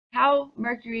How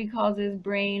Mercury Causes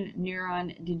Brain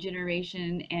Neuron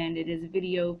Degeneration, and it is a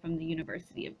video from the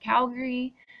University of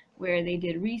Calgary where they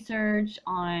did research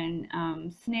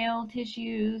on snail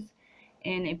tissues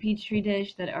in a petri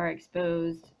dish that are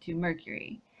exposed to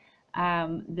mercury.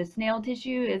 The snail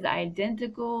tissue is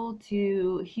identical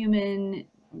to human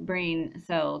brain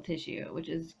cell tissue, which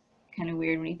is kind of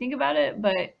weird when you think about it,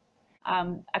 but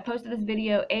I posted this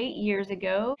video 8 years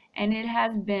ago, and it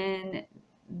has been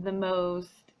the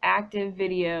most active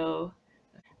video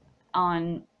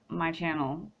on my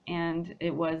channel, and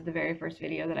it was the very first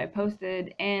video that I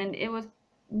posted, and it was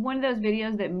one of those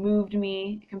videos that moved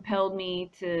me, compelled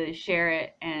me to share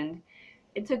it, and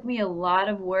it took me a lot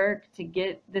of work to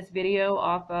get this video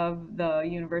off of the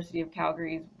University of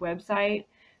Calgary's website,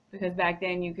 because back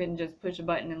then you couldn't just push a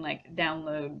button and like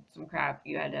download some crap.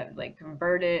 You had to like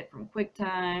convert it from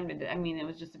QuickTime. I mean, it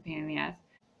was just a pain in the ass.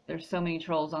 There's so many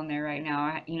trolls on there right now.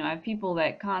 I have people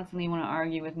that constantly want to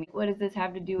argue with me. What does this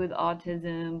have to do with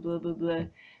autism? Blah, blah, blah.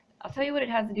 I'll tell you what it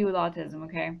has to do with autism,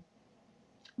 okay?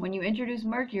 When you introduce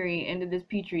mercury into this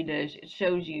petri dish, it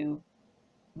shows you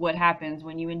what happens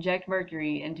when you inject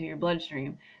mercury into your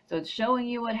bloodstream. So it's showing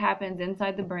you what happens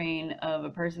inside the brain of a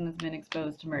person that's been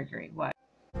exposed to mercury. Why?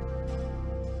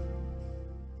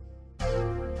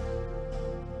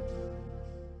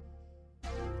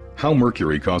 How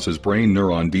mercury causes brain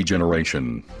neuron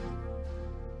degeneration.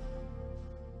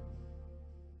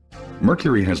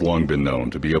 Mercury has long been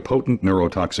known to be a potent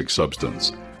neurotoxic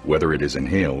substance, whether it is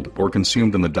inhaled or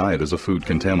consumed in the diet as a food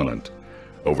contaminant.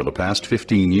 Over the past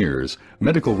 15 years,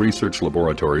 medical research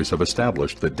laboratories have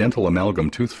established that dental amalgam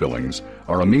tooth fillings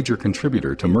are a major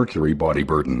contributor to mercury body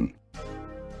burden.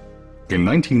 In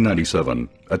 1997,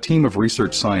 a team of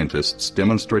research scientists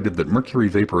demonstrated that mercury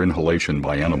vapor inhalation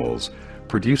by animals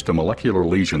produced a molecular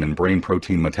lesion in brain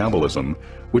protein metabolism,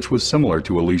 which was similar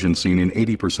to a lesion seen in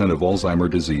 80% of Alzheimer's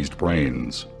diseased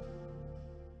brains.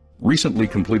 Recently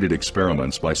completed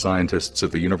experiments by scientists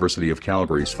at the University of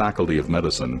Calgary's Faculty of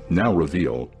Medicine now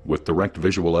reveal, with direct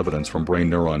visual evidence from brain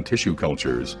neuron tissue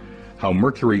cultures, how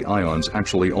mercury ions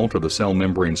actually alter the cell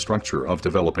membrane structure of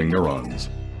developing neurons.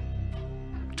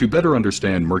 To better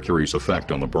understand mercury's effect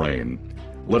on the brain,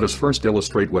 let us first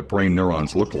illustrate what brain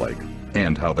neurons look like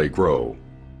and how they grow.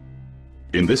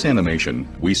 In this animation,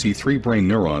 we see 3 brain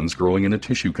neurons growing in a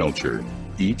tissue culture,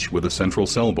 each with a central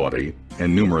cell body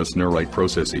and numerous neurite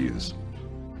processes.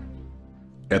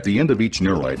 At the end of each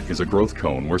neurite is a growth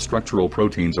cone where structural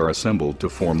proteins are assembled to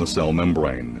form the cell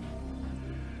membrane.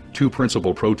 2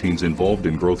 principal proteins involved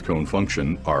in growth cone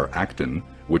function are actin,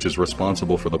 which is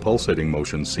responsible for the pulsating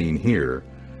motion seen here,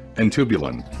 and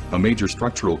tubulin, a major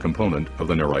structural component of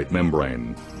the neurite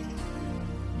membrane.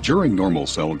 During normal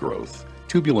cell growth,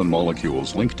 tubulin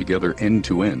molecules link together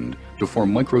end-to-end to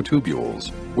form microtubules,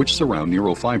 which surround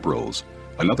neurofibrils,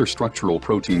 another structural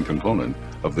protein component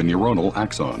of the neuronal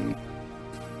axon.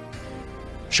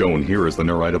 Shown here is the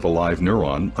neurite of a live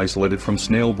neuron isolated from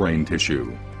snail brain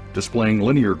tissue, displaying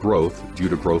linear growth due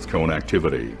to growth cone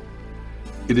activity.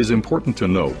 It is important to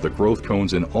note that growth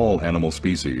cones in all animal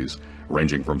species,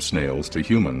 ranging from snails to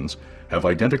humans, have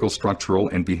identical structural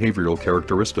and behavioral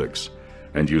characteristics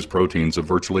and use proteins of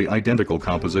virtually identical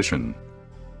composition.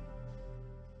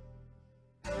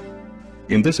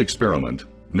 In this experiment,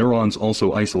 neurons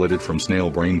also isolated from snail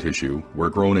brain tissue were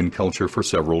grown in culture for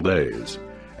several days,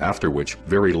 after which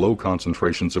very low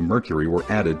concentrations of mercury were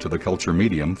added to the culture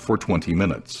medium for 20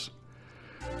 minutes.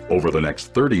 Over the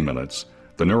next 30 minutes,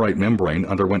 the neurite membrane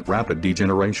underwent rapid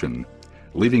degeneration,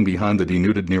 leaving behind the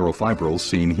denuded neurofibrils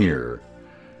seen here.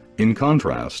 In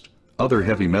contrast, other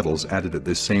heavy metals added at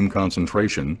this same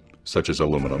concentration, such as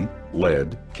aluminum,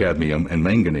 lead, cadmium, and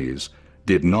manganese,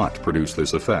 did not produce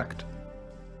this effect.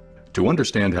 To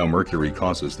understand how mercury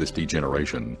causes this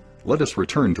degeneration, let us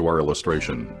return to our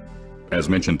illustration. As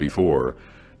mentioned before,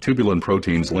 tubulin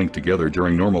proteins link together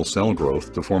during normal cell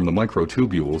growth to form the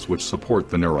microtubules which support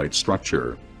the neurite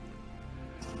structure.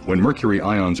 When mercury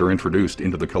ions are introduced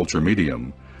into the culture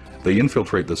medium, they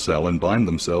infiltrate the cell and bind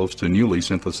themselves to newly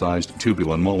synthesized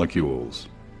tubulin molecules.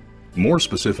 More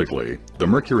specifically, the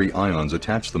mercury ions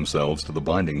attach themselves to the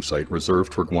binding site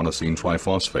reserved for guanosine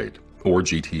triphosphate, or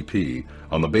GTP,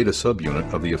 on the beta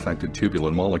subunit of the affected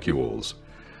tubulin molecules.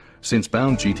 Since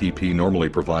bound GTP normally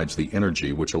provides the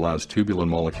energy which allows tubulin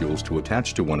molecules to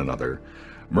attach to one another,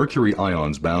 mercury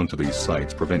ions bound to these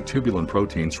sites prevent tubulin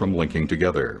proteins from linking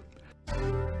together.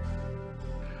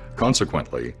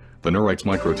 Consequently, the neurite's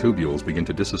microtubules begin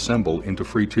to disassemble into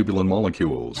free tubulin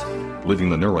molecules, leaving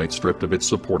the neurite stripped of its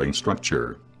supporting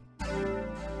structure.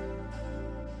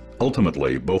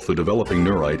 Ultimately, both the developing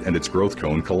neurite and its growth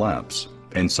cone collapse,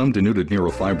 and some denuded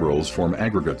neurofibrils form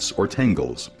aggregates or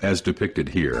tangles, as depicted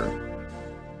here.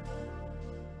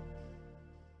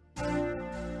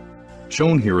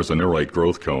 Shown here is a neurite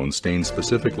growth cone stained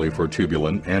specifically for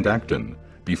tubulin and actin,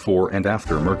 before and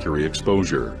after mercury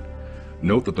exposure.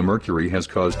 Note that the mercury has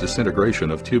caused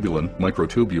disintegration of tubulin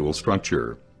microtubule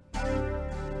structure.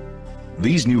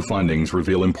 These new findings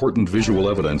reveal important visual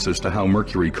evidence as to how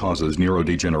mercury causes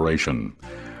neurodegeneration.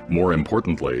 More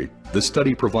importantly, this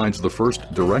study provides the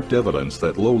first direct evidence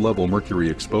that low-level mercury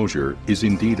exposure is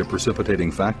indeed a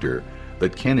precipitating factor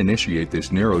that can initiate this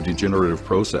neurodegenerative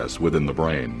process within the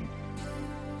brain.